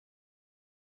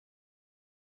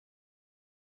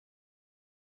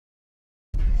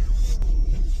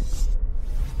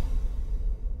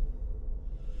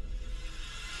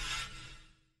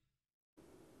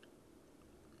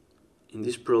In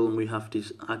this problem we have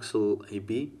this axle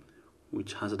AB,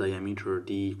 which has a diameter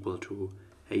d equal to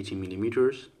 80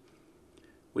 millimeters.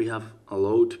 We have a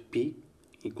load P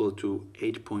equal to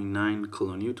 8.9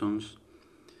 kilonewtons,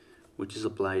 which is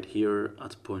applied here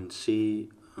at point C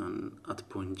and at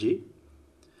point G.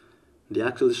 The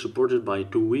axle is supported by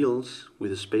two wheels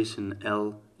with a spacing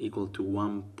L equal to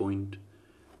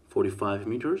 1.45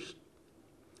 meters.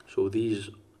 So these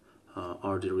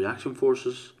are the reaction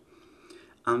forces,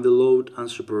 and the load and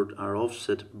support are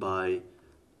offset by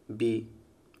B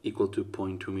equal to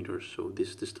 0.2 meters. So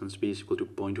this distance B is equal to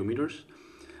 0.2 meters.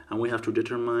 And we have to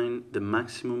determine the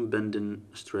maximum bending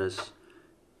stress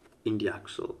in the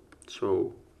axle.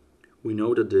 So we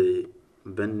know that the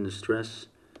bending stress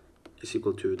is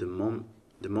equal to the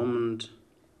moment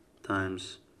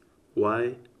times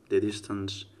y, the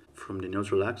distance from the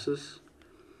neutral axis,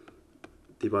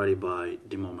 divided by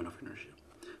the moment of inertia.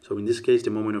 So in this case, the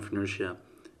moment of inertia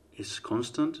is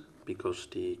constant because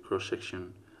the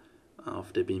cross-section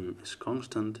of the beam is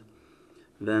constant.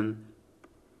 Then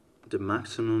the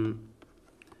maximum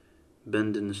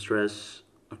bending stress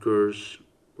occurs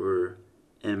where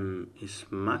M is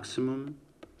maximum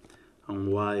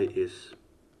and Y is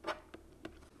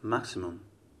maximum.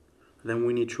 Then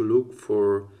we need to look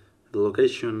for the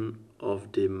location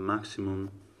of the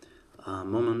maximum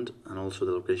moment and also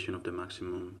the location of the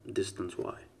maximum distance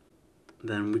Y.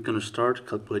 Then we're going to start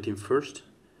calculating first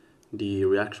the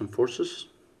reaction forces.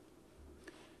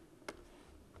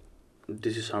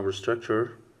 This is our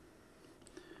structure,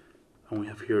 and we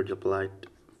have here the applied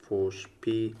force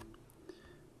P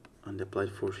and the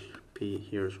applied force P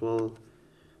here as well,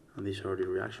 and these are the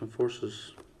reaction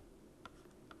forces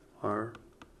R.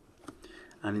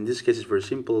 And in this case it's very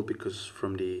simple because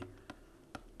from the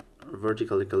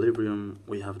vertical equilibrium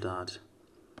we have that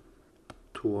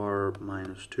 2R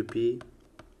minus 2P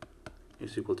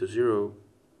is equal to 0,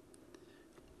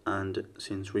 and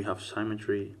since we have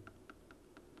symmetry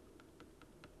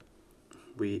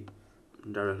we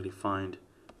directly find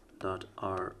that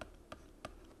R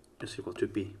is equal to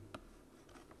P.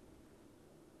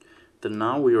 Then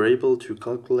now we are able to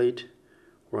calculate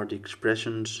what are the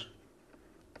expressions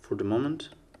for the moment.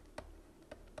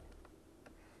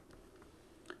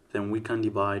 Then we can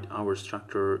divide our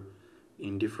structure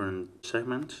in different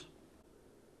segments.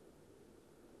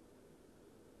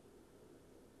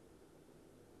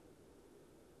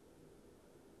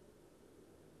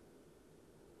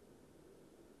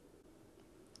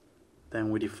 Then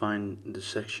we define the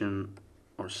section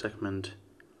or segment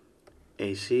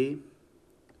AC,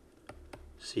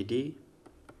 CD,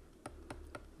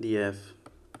 DF,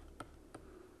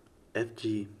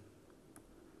 FG,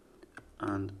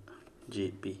 and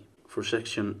GB. For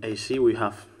section AC we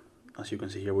have, as you can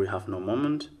see here, we have no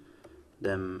moment,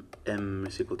 then M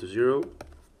is equal to 0.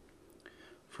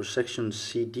 For section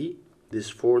CD, this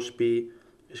force P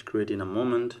is creating a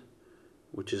moment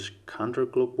which is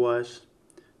counterclockwise,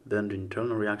 then the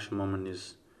internal reaction moment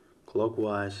is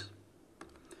clockwise.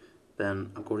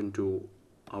 Then according to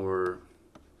our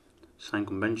sign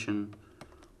convention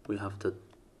we have that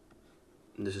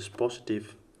this is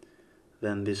positive,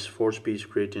 then this force P is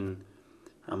creating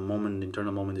a moment,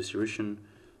 internal moment distribution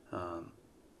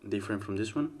different from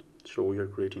this one. So we are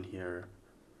creating here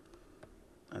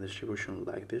a distribution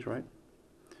like this, right?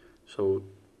 So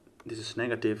this is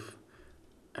negative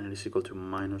and it is equal to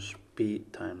minus P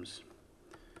times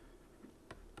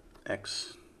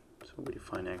X. So we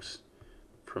define X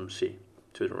from C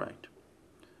to the right.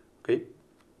 Okay.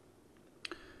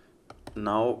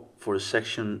 Now for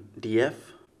section DF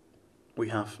we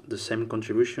have the same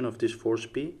contribution of this force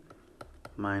P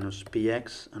minus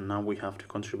Px, and now we have the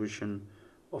contribution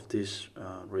of this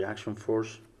reaction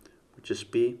force, which is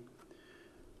P.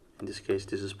 In this case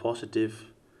this is positive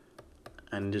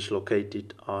and it is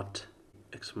located at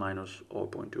x minus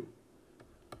 0.2.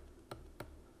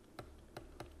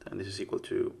 And this is equal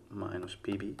to minus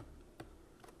Pb.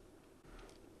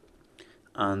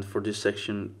 And for this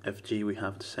section Fg we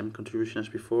have the same contribution as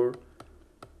before,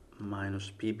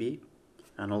 minus Pb,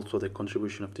 and also the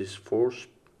contribution of this force,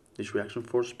 this reaction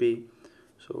force P.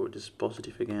 So it is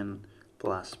positive again,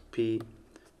 plus P,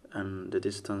 and the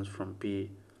distance from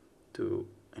P to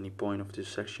any point of this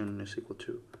section is equal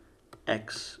to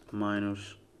x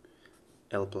minus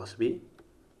L plus B.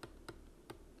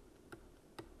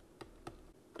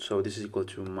 So this is equal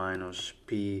to minus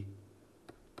P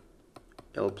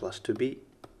L plus 2B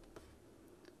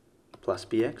plus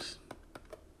Px.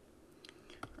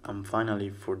 And finally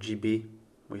for GB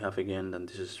we have again that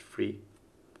this is free,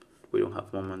 we don't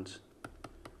have moments,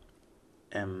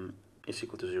 M is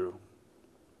equal to 0.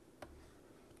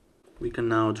 We can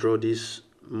now draw this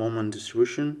moment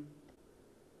distribution.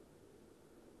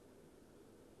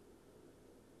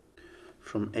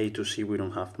 From A to C we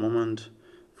don't have moment.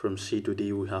 From C to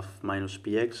D we have minus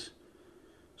px.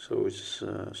 So it's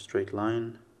a straight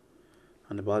line.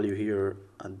 And the value here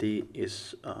at D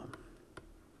is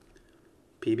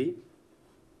PB,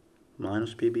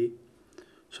 minus PB.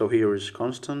 So here is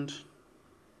constant.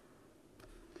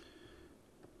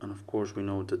 And of course we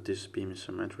know that this beam is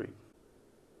symmetric.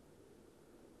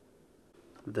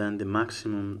 Then the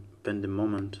maximum bending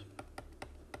moment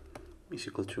is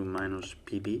equal to minus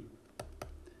PB.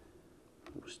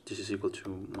 This is equal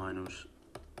to minus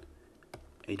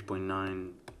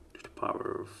 8.9 to the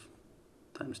power of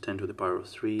times 10 to the power of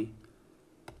 3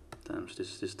 times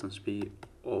this distance b,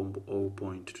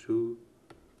 0.2,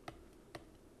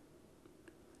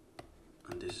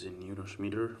 and this is in newtons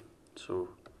meter, so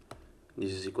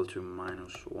this is equal to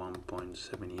minus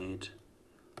 1.78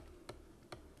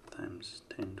 times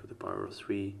 10 to the power of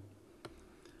 3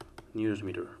 newtons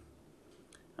meter.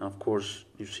 And of course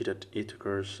you see that it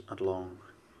occurs along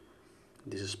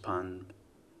this span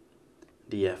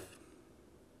df.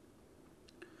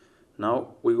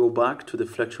 Now we go back to the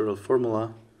flexural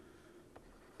formula,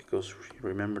 because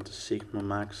remember the sigma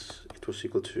max, it was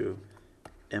equal to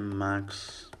m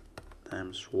max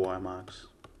times y max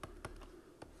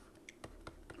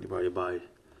divided by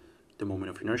the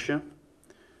moment of inertia.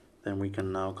 Then we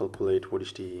can now calculate what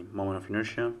is the moment of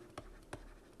inertia.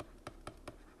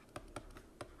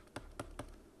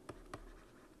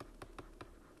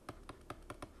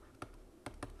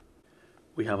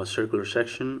 We have a circular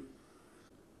section,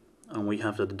 and we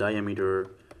have that the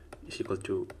diameter is equal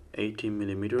to 18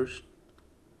 millimeters.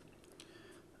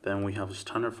 Then we have a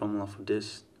standard formula for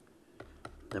this.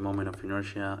 The moment of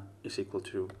inertia is equal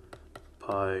to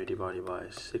pi divided by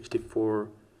 64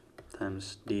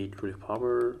 times d to the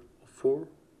power of 4,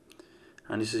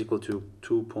 and this is equal to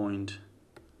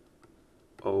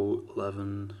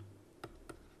 2.011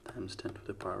 times 10 to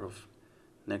the power of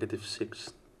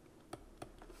 -6.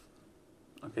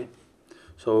 Okay,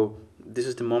 so this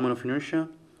is the moment of inertia,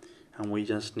 and we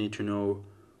just need to know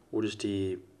what is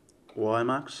the y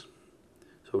max.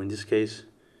 So in this case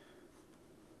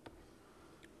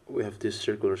we have this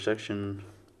circular section,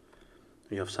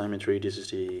 we have symmetry, this is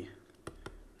the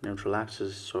neutral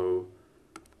axis, so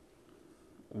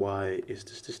y is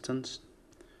this distance,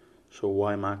 so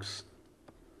y max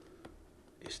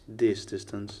is this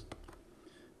distance.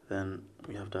 Then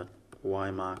we have that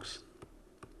y max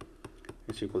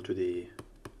is equal to the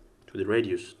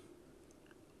radius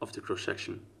of the cross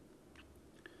section,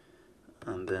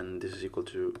 and then this is equal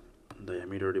to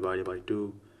diameter divided by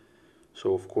 2.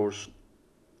 So of course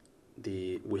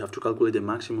we have to calculate the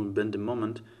maximum bending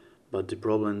moment, but the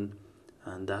problem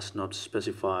does not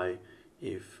specify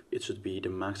if it should be the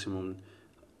maximum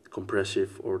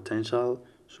compressive or tensile,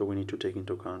 so we need to take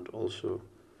into account also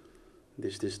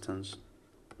this distance,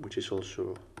 which is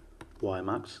also y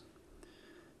max.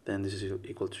 Then this is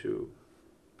equal to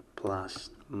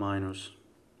plus minus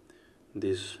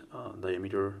this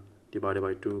diameter divided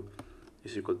by 2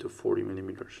 is equal to 40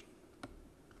 millimeters.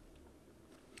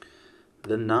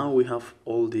 Then now we have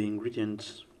all the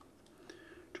ingredients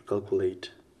to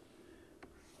calculate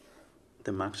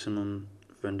the maximum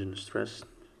bending stress.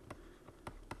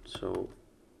 So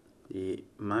the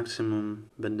maximum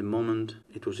bending moment,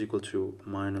 it was equal to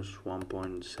minus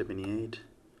 1.78 .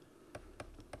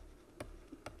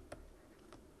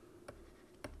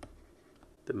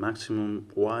 The maximum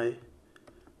y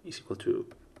is equal to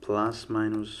plus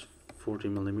minus 40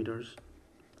 millimeters,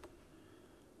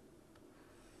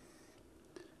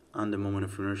 and the moment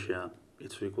of inertia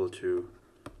it's equal to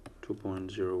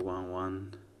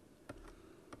 2.011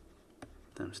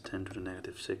 times 10 to the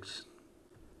 -6.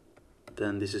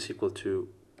 Then this is equal to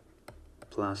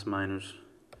plus minus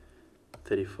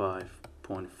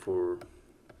 35.4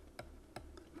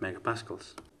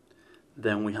 megapascals.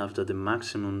 Then we have that the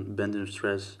maximum bending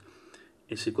stress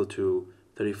is equal to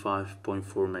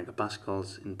 35.4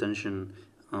 megapascals in tension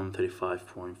and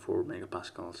 35.4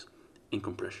 megapascals in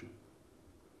compression.